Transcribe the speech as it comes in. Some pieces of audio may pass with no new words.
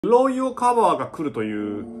ロイオカバーが来るとい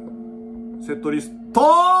うセットリスト。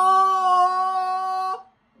あ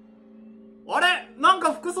れなん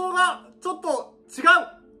か服装がちょっと違う。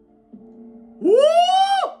お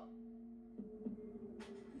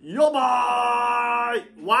ーやばーい。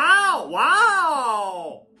わーわ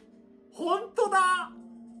ーほんとだ。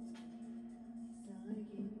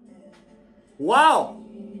わ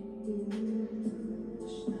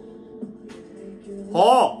お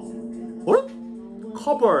はあ、あれ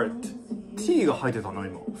カバーって T が入ってたな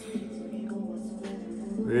今。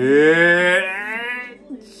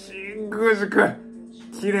シングジク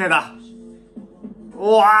綺麗だ。う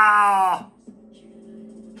わ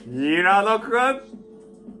ー平野くん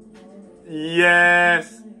イエー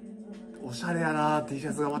ス。おしゃれやな T シ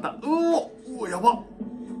ャツがまた。うおやば。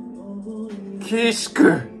岸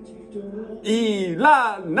くんい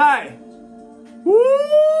らない。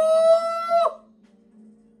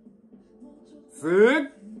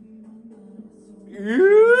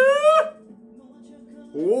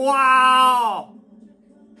うわ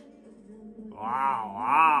ー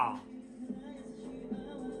わ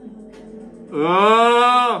ーう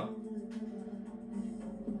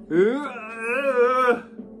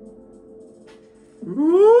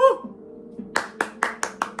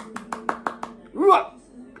わ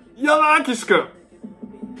やばー岸くん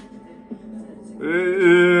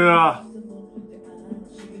わ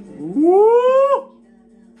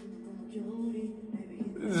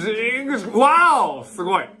おす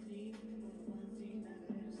ごい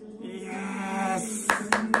イエース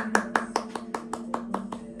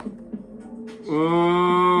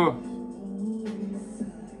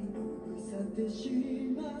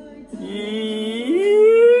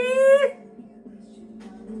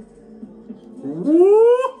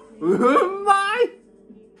うま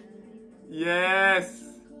いイエー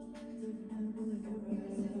ス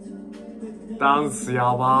ダンス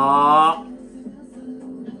やばー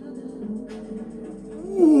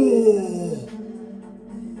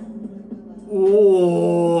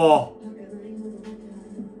お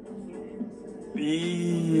いい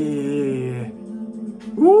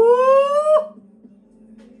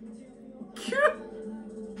キュッ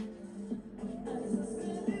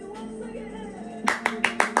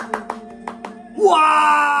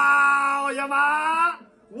わーやば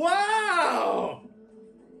ーわ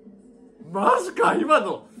ーマジか今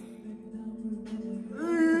の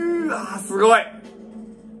すごい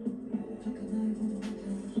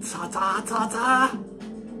ザザザザ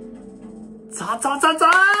ザザザザ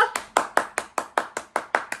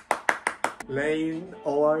Rain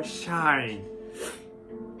or Shine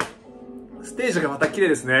ステージがまた綺麗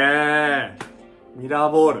ですね。ミラ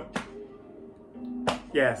ーボール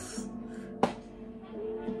Yes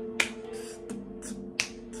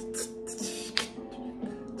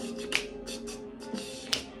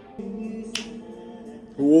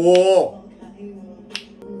おお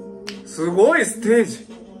すごいステー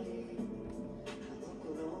ジ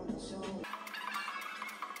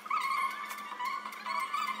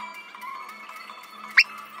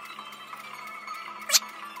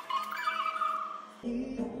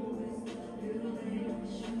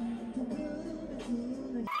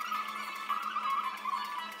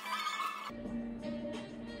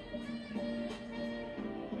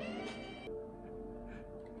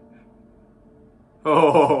お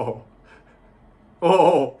おお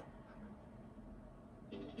お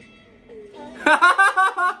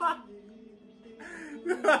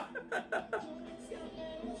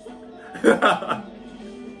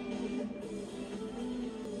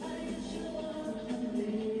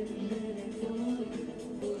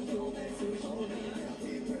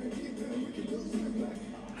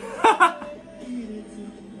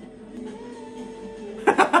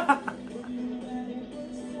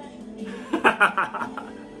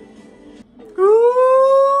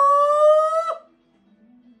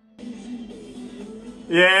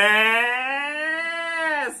イエ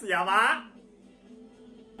ースやば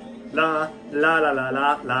ラララララ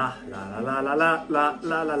ララララララララ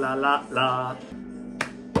ラララララ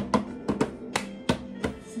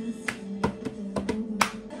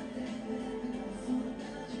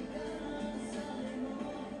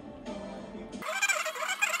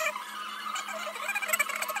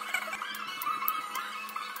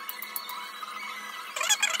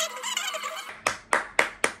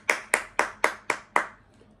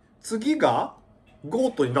次がゴ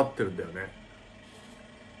ートになってるんだよね。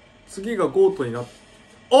次がゴートになっ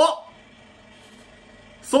お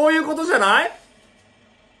そういうことじゃない？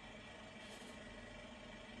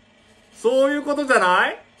そういうことじゃ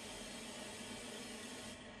ない？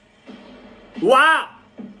わあ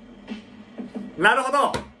なるほ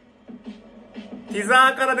ど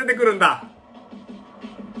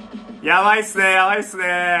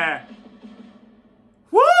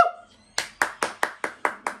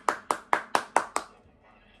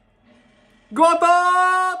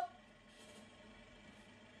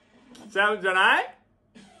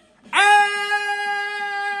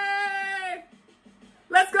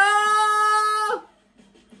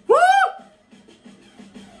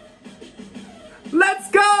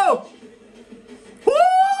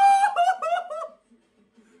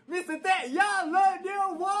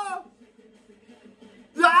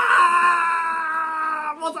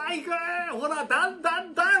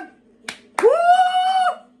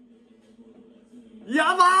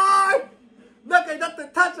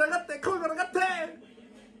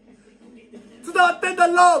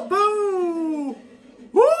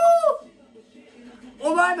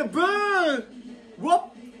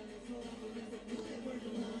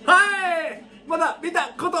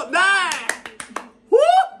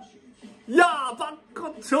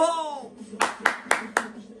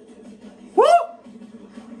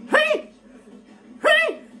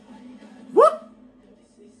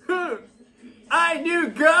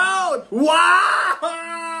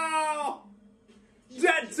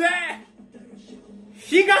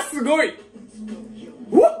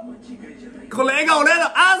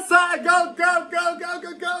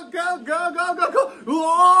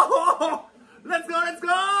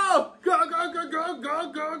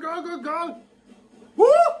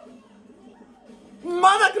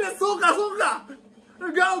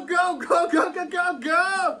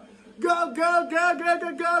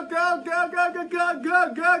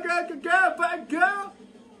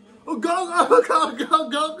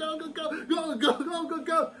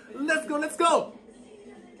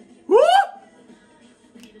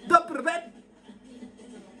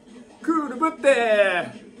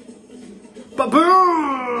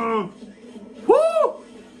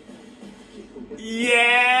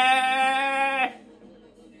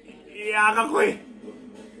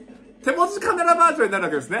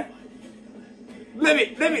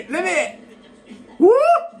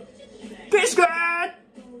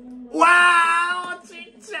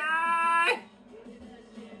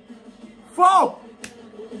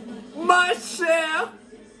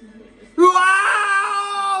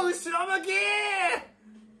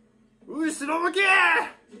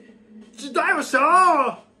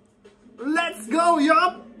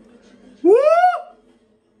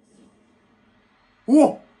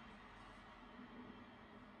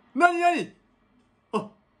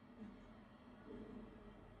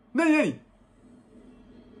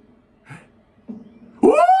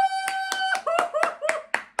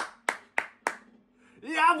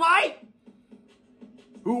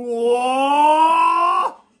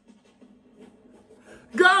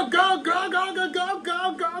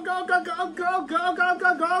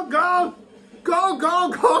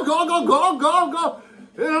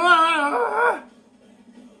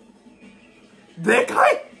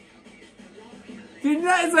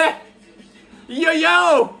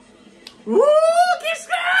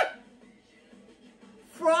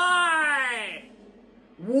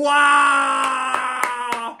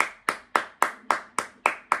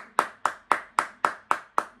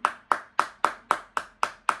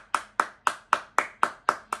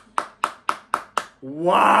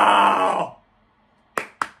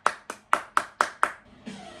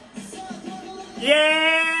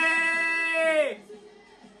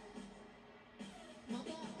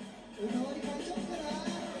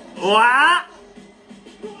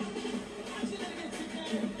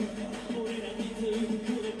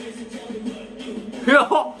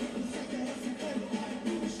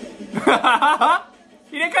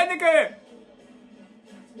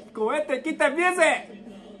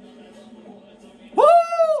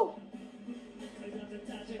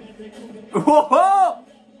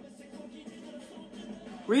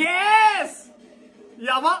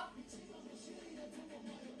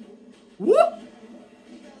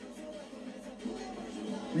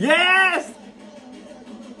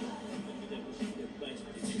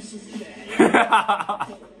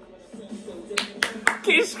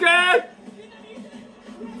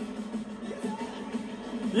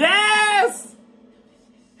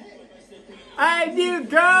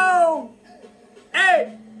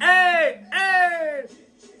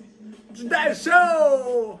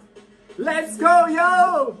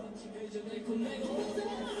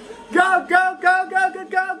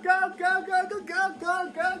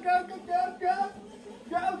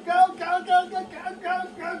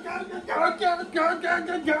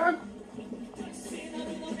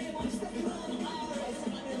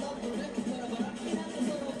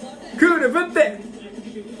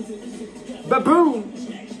バブーン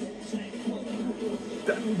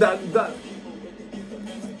だんだん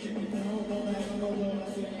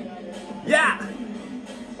やっ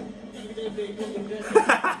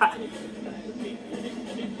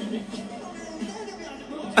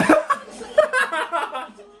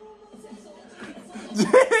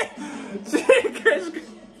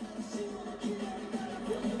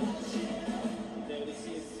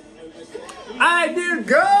I do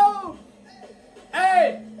go!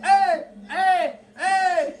 Hey, hey, hey,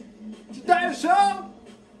 hey! 大丈夫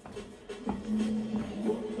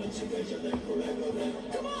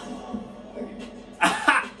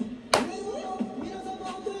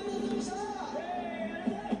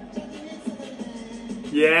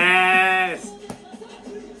Yes!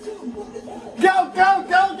 Go, go,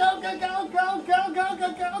 go, go, go, go, go, go, go, go, go,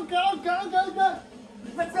 go, go, go, go!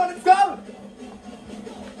 Let's go, let's go!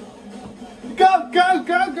 Go, go,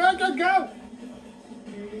 go, go, go, go!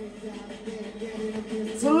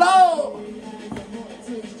 Slow!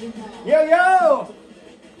 Yo, yo!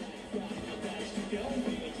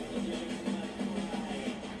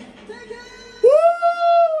 Woo!